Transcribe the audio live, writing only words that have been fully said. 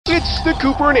It's the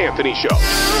Cooper and Anthony Show.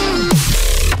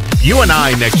 You and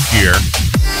I next year,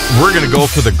 we're going to go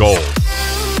for the gold.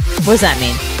 What does that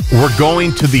mean? We're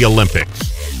going to the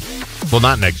Olympics. Well,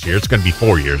 not next year. It's going to be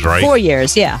 4 years, right? 4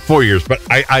 years, yeah. 4 years. But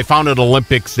I found at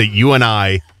Olympics that you and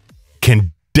I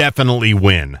can definitely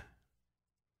win.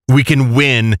 We can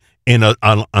win in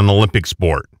an Olympic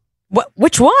sport. What?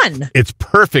 Which one? It's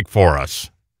perfect for us.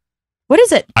 What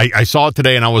is it? I saw it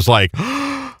today and I was like,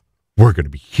 we're going to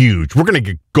be huge. We're going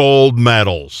to get gold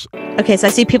medals. Okay, so I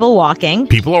see people walking.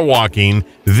 People are walking.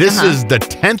 This is the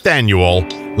 10th annual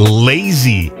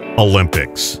Lazy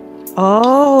Olympics.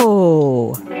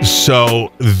 Oh.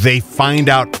 So they find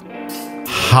out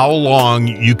how long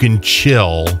you can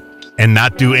chill and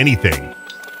not do anything.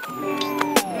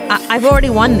 I've already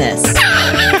won this.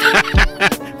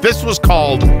 This was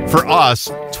called, for us,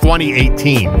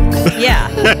 2018. Yeah.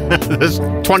 This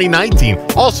 2019.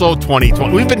 Also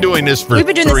 2020. We've been doing this for 3 years.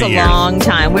 We've been doing this a long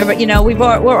time. We're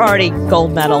already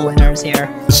gold medal winners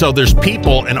here. So there's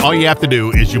people, and all you have to do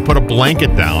is you put a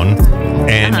blanket down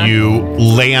and you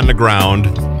lay on the ground,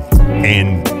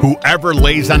 and whoever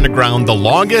lays on the ground the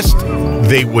longest,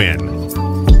 they win.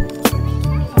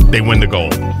 They win the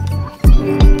gold.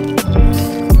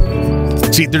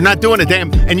 See, they're not doing a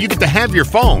damn, and you get to have your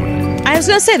phone. I was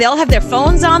going to say, they all have their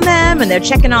phones on them, and they're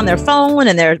checking on their phone,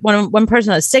 and they're one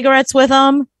person has cigarettes with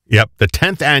them. Yep, the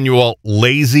 10th annual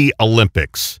Lazy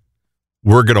Olympics.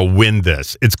 We're going to win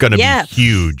this. It's going to be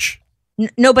huge.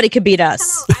 Nobody could beat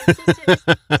us.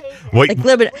 Wait.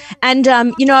 And,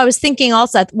 I was thinking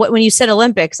also, when you said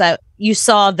Olympics, you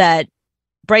saw that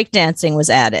breakdancing was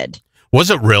added. Was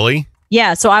it really?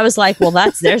 Yeah, so I was like, well,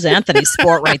 there's Anthony's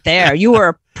sport right there. You were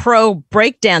a pro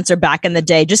breakdancer back in the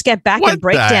day. Just get back in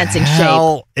breakdancing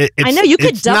shape. I know, you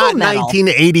could double medal. It's not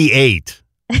 1988.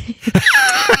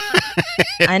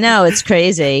 I know, it's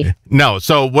crazy. No,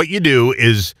 so what you do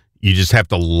is you just have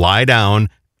to lie down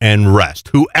and rest.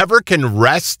 Whoever can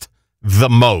rest the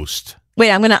most.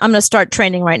 Wait, I'm gonna start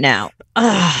training right now.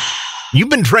 You've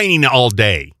been training all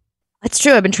day. That's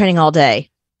true. I've been training all day.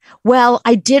 Well,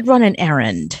 I did run an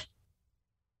errand.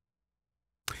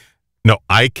 No,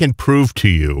 I can prove to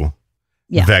you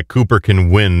that Cooper can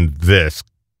win this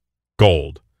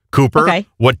gold. Cooper,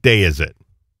 what day is it?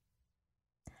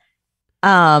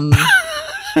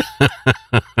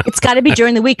 It's got to be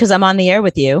during the week because I'm on the air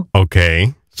with you.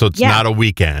 Okay, so it's not a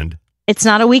weekend. It's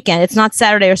not a weekend. It's not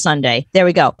Saturday or Sunday. There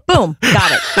we go. Boom.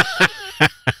 Got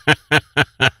it.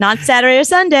 Not Saturday or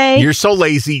Sunday. You're so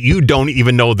lazy, you don't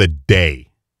even know the day.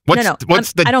 What's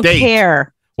the date? I don't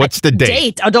care. What's the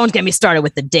date? Oh, don't get me started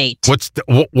with the date. What's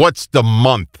the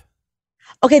month?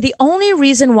 Okay, the only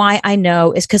reason why I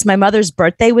know is because my mother's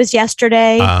birthday was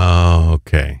yesterday. Oh,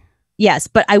 okay. Yes,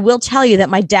 but I will tell you that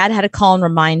my dad had to call and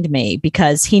remind me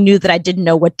because he knew that I didn't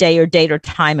know what day or date or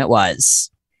time it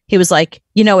was. He was like,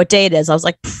 you know what day it is? I was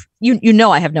like, you know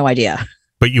I have no idea.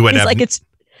 But you would have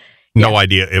no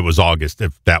idea it was August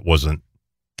if that wasn't.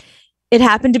 It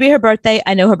happened to be her birthday.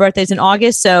 I know her birthday's in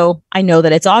August, so I know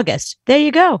that it's August. There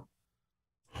you go.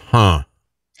 Huh.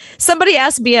 Somebody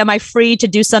asked me, am I free to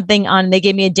do something they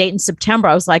gave me a date in September.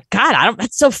 I was like, God,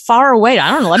 that's so far away. I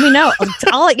don't know. Let me know.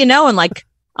 I'll let you know in like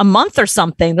a month or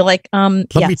something. They're like, let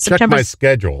me check my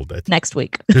schedule. Next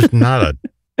week. There's not a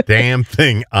damn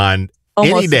thing on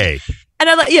any day. And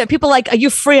I'm like, people are like, are you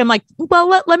free? I'm like, well,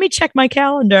 let me check my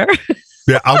calendar.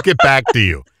 Yeah, I'll get back to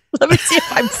you. Let me see if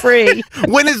I'm free.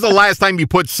 When is the last time you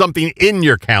put something in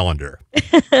your calendar?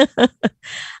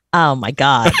 Oh, my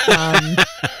God.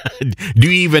 Do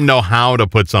you even know how to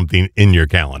put something in your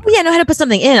calendar? Yeah, I know how to put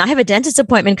something in. I have a dentist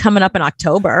appointment coming up in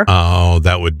October. Oh,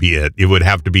 that would be it. It would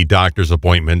have to be doctor's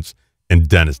appointments and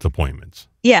dentist appointments.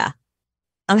 Yeah.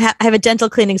 I have a dental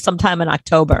cleaning sometime in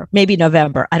October, maybe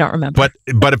November. I don't remember.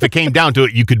 But if it came down to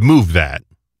it, you could move that.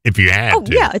 If you had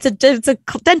to. Yeah, it's a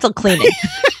dental cleaning.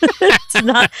 I'm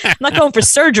not going for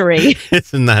surgery.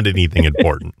 It's not anything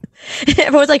important.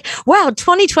 Everyone's like, wow,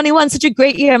 2021, such a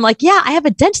great year. I'm like, yeah, I have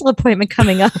a dental appointment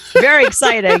coming up. Very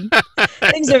exciting.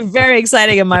 Things are very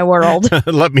exciting in my world.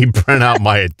 Let me print out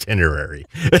my itinerary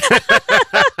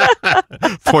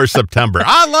for September.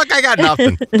 Look, I got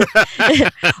nothing.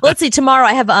 Let's see, tomorrow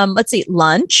I have,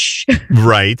 lunch.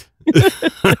 Right.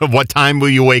 What time will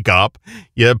you wake up?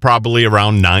 Yeah, probably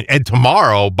around 9. And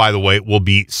tomorrow, by the way, will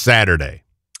be Saturday.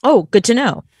 Oh, good to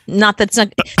know.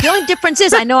 The only difference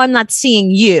is I know I'm not seeing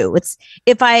you. It's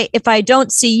if I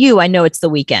don't see you, I know it's the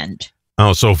weekend.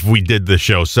 Oh, so if we did the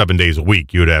show 7 days a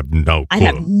week, you'd have no clue. I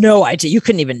have no idea. You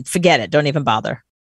couldn't even forget it. Don't even bother.